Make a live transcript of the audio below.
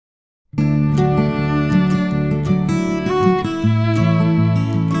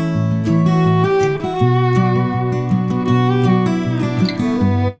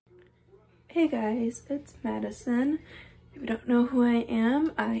it's Madison. If you don't know who I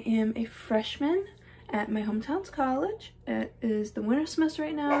am a freshman at my hometown's college. It is the winter semester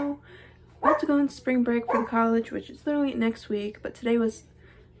right now. About to go on spring break for the college, which is literally next week, but today was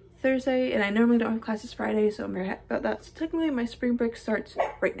Thursday and I normally don't have classes Friday, so I'm very happy about that. So technically my spring break starts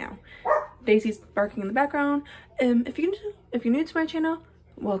right now. Daisy's barking in the background. If you're new to my channel,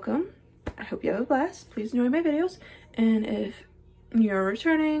 welcome. I hope you have a blast. Please enjoy my videos. And if you're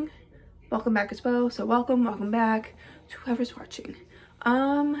returning, welcome back as well. So welcome back to whoever's watching.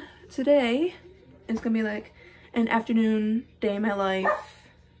 Today is gonna be like an afternoon day in my life,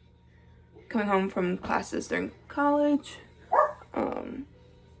 coming home from classes during college.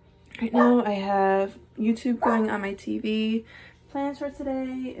 Right now I have YouTube going on my TV. Plans for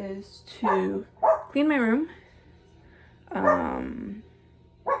today is to clean my room,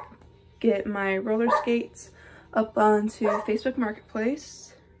 get my roller skates up onto Facebook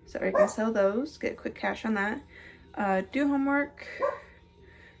Marketplace so I can sell those, get quick cash on that, do homework,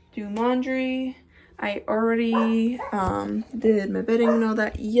 do laundry. I already did my bedding and all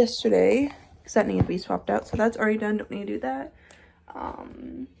that yesterday because that needed to be swapped out, so that's already done, don't need to do that.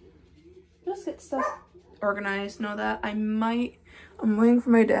 Just get stuff organized and all that. I'm waiting for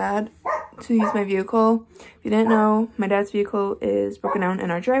my dad to use my vehicle. If you didn't know, my dad's vehicle is broken down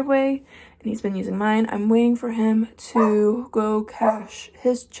in our driveway and he's been using mine. I'm waiting for him to go cash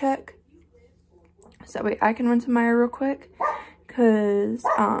his check so that way I can run to Meijer real quick, because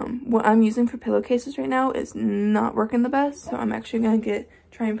what I'm using for pillowcases right now is not working the best, so I'm actually gonna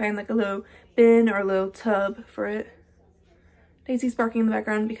try and find like a little bin or a little tub for it. Daisy's barking in the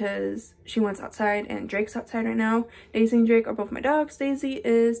background because she wants outside and Drake's outside right now. Daisy and Drake are both my dogs. Daisy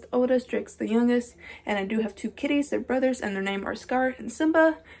is the oldest, Drake's the youngest, and I do have two kitties. They're brothers and their name are Scar and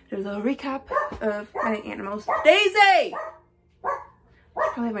Simba. There's a little recap of my animals. Daisy! I should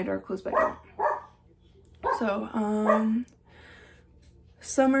probably have my door closed, but I don't. So,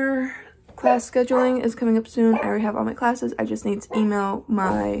 summer class scheduling is coming up soon. I already have all my classes. I just need to email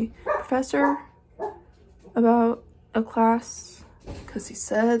my professor about a class because he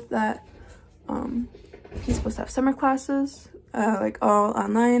said that he's supposed to have summer classes like all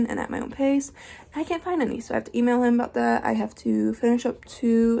online and at my own pace. I can't find any, so I have to email him about that. I have to finish up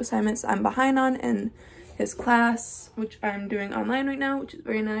 2 assignments I'm behind on in his class, which I'm doing online right now, which is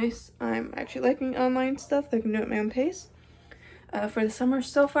very nice. I'm actually liking online stuff that I can do at my own pace. For the summer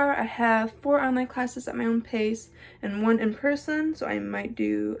so far, I have 4 online classes at my own pace and 1 in person, so I might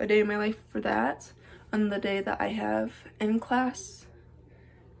do a day in my life for that on the day that I have in class,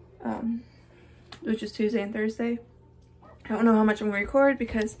 which is Tuesday and Thursday. I don't know how much I'm gonna record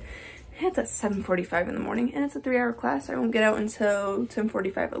because it's at 7:45 in the morning and it's a 3-hour class. I won't get out until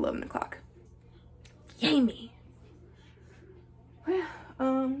 10:45, 11 o'clock. Yay me! But yeah,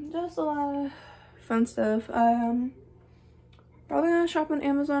 just a lot of fun stuff. Probably gonna shop on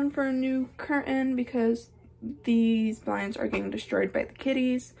Amazon for a new curtain because these blinds are getting destroyed by the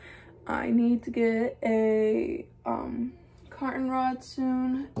kitties. I need to get a curtain rod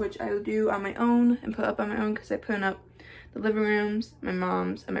soon, which I will do on my own and put up on my own because I put up the living rooms, my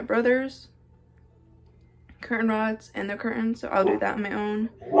mom's and my brother's curtain rods and their curtains, so I'll do that on my own.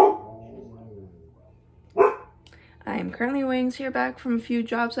 I'm currently waiting to hear back from a few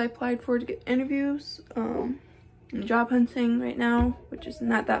jobs I applied for to get interviews. I'm job hunting right now, which is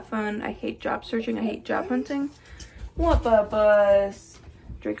not that fun. I hate job searching, I hate job hunting. What, Bubba's?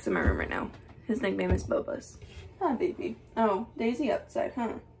 Drake's in my room right now. His nickname is Bubba's. Hi, baby. Oh, Daisy outside,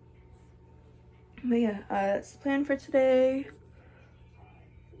 huh? But yeah, that's the plan for today.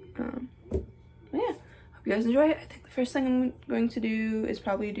 But yeah, hope you guys enjoy it. I think the first thing I'm going to do is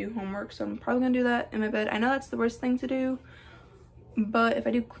probably do homework, so I'm probably gonna do that in my bed. I know that's the worst thing to do, but if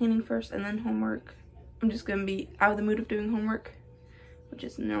I do cleaning first and then homework, I'm just gonna be out of the mood of doing homework, which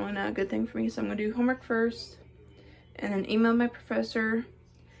is normally not a good thing for me. So I'm gonna do homework first and then email my professor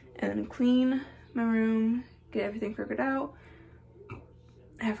and then clean my room, get everything figured out.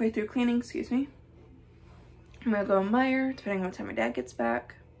 Halfway through cleaning, excuse me, I'm gonna go on Meijer, depending on what time my dad gets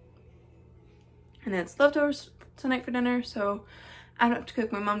back. And then it's leftovers tonight for dinner, so I don't have to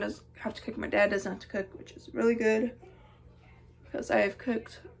cook. My mom does have to cook, my dad doesn't have to cook, which is really good because I have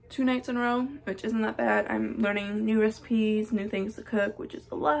cooked 2 nights in a row, which isn't that bad. I'm learning new recipes, new things to cook, which is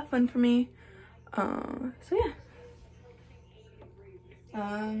a lot of fun for me. So yeah.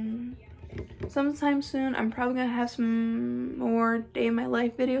 Sometime soon I'm probably gonna have some more day in my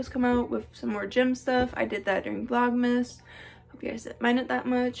life videos come out with some more gym stuff. I did that during Vlogmas. Hope you guys didn't mind it that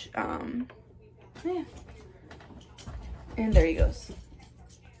much. Yeah, and there he goes.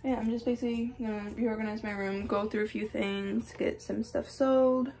 Yeah, I'm just basically gonna reorganize my room, go through a few things, get some stuff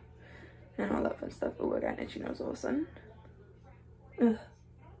sold, and all that fun stuff. Oh, I got an itchy nose all of a sudden. Ugh.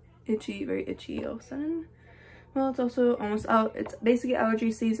 Itchy, very itchy all of a sudden. Well, it's also almost out. It's basically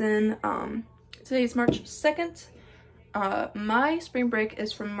allergy season. Today is March 2nd. My spring break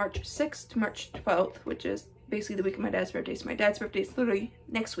is from March 6th to March 12th, which is basically the week of my dad's birthday. So my dad's birthday is literally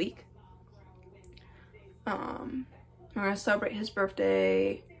next week. We're gonna celebrate his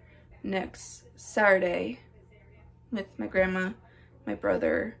birthday next Saturday with my grandma, my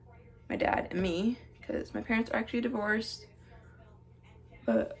brother, my dad, and me, because my parents are actually divorced,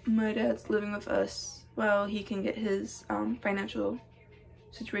 but my dad's living with us while he can get his financial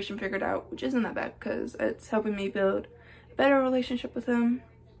situation figured out, which isn't that bad because it's helping me build a better relationship with him.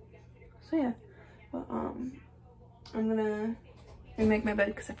 So yeah, but I'm gonna make my bed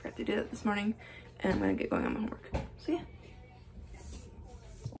because I forgot to do that this morning, and I'm gonna get going on my homework. So yeah.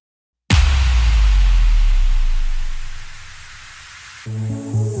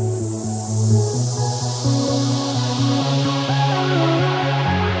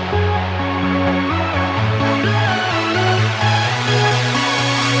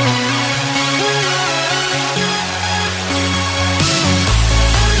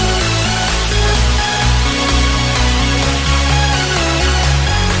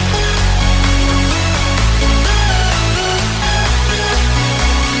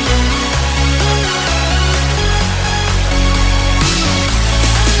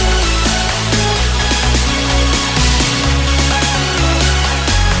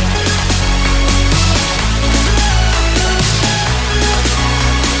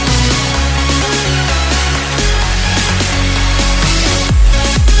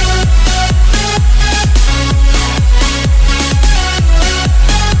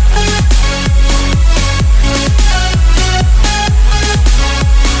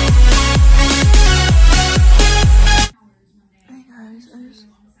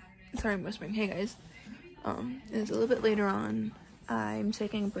 Sorry, I'm whispering. Hey guys, it's a little bit later on. I'm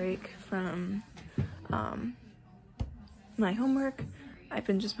taking a break from my homework. I've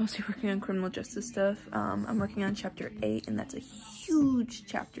been just mostly working on criminal justice stuff. I'm working on chapter 8, and that's a huge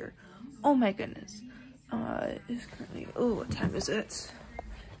chapter. Oh my goodness. It's currently, oh, what time is it?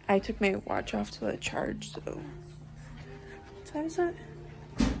 I took my watch off to let it charge, so what time is it?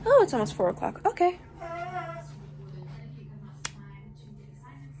 Oh, it's almost 4 o'clock. Okay.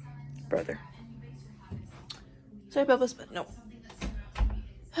 Brother. Sorry about this, but no.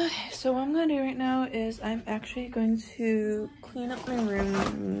 Okay, so what I'm gonna do right now is I'm actually going to clean up my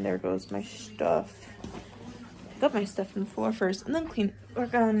room. There goes my stuff. Pick up my stuff from the floor first, and then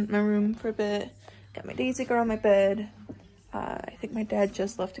work on my room for a bit. Got my Daisy girl on my bed. I think my dad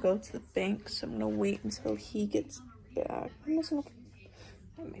just left to go to the bank, so I'm gonna wait until he gets back.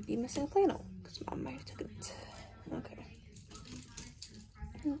 I might be missing a flannel because Mom might have taken it. Okay.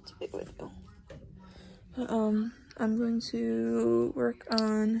 It's a big window. But, I'm going to work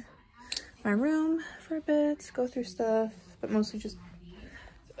on my room for a bit, go through stuff, but mostly just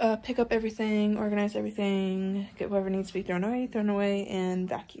pick up everything, organize everything, get whatever needs to be thrown away, and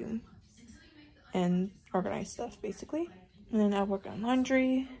vacuum and organize stuff basically. And then I'll work on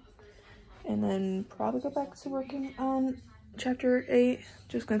laundry, and then probably go back to working on chapter 8.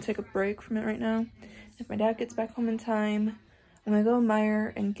 Just gonna take a break from it right now. If my dad gets back home in time, I'm gonna go to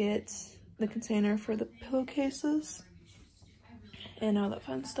Meijer and get the container for the pillowcases and all that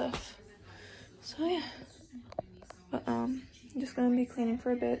fun stuff. So yeah, but I'm just gonna be cleaning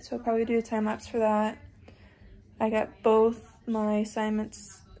for a bit, so I'll probably do a time lapse for that. I got both my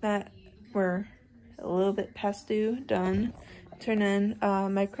assignments that were a little bit past due done, turned in.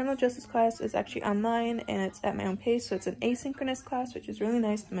 My criminal justice class is actually online and it's at my own pace, so it's an asynchronous class, which is really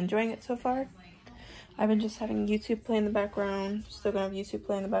nice. I'm enjoying it so far. I've been just having YouTube play in the background. Still gonna have YouTube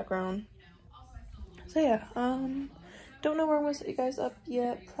play in the background. So yeah, don't know where I'm gonna set you guys up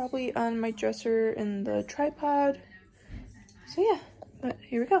yet. Probably on my dresser in the tripod. So yeah, but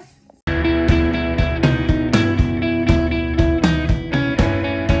here we go.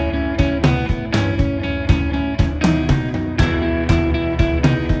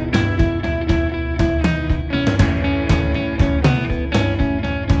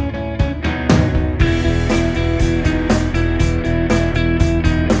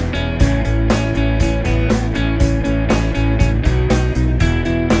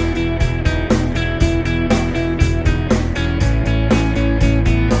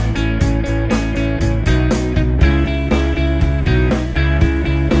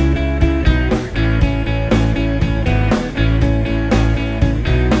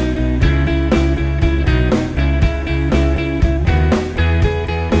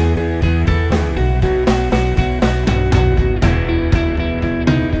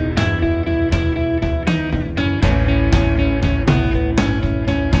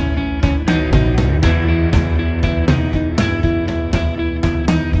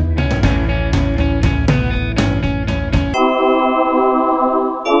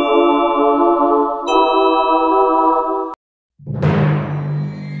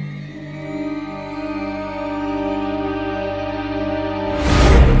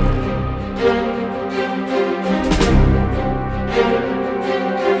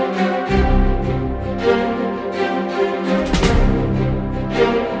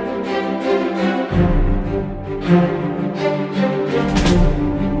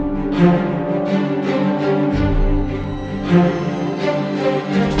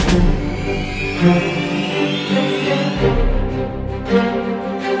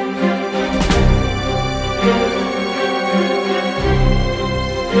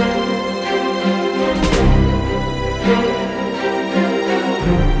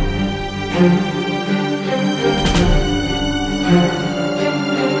 Okay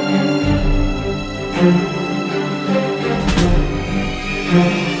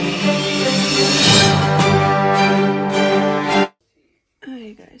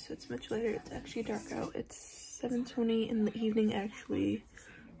guys, so it's much later. It's actually dark out. It's 7:20 in the evening actually.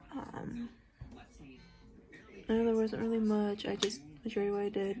 I know there wasn't really much. Majority of what I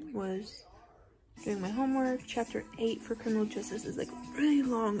did was doing my homework. Chapter 8 for criminal justice is like really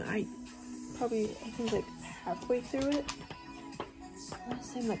long. I think like halfway through it. I want to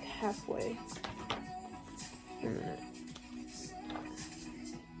say I'm like halfway. And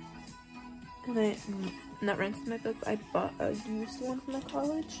I'm not renting my book, but I bought a used one from my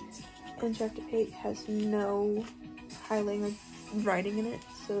college. And chapter 8 has no highlighting or writing in it,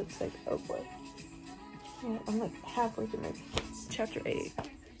 so it's like, oh boy. Yeah, I'm like halfway through my chapter 8,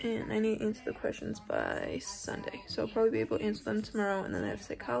 and I need to answer the questions by Sunday. So I'll probably be able to answer them tomorrow, and then I have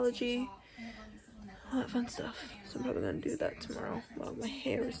psychology, all that fun stuff. So I'm probably gonna do that tomorrow. Well, my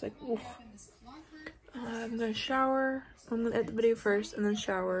hair is like, oof. I'm gonna shower. I'm gonna edit the video first, and then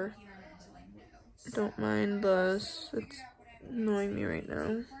shower. Don't mind this. It's annoying me right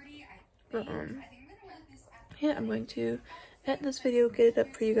now. But yeah, I'm going to edit this video, get it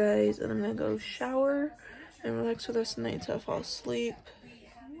up for you guys, and I'm gonna go shower and relax for the rest of the night until I fall asleep,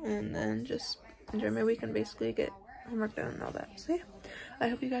 and then just enjoy my weekend, basically get homework done and all that. So yeah, I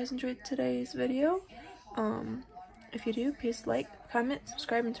hope you guys enjoyed today's video. If you do, please like, comment,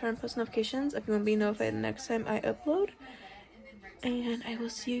 subscribe, and turn on post notifications if you want to be notified the next time I upload. And I will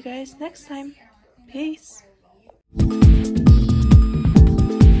see you guys next time. Peace.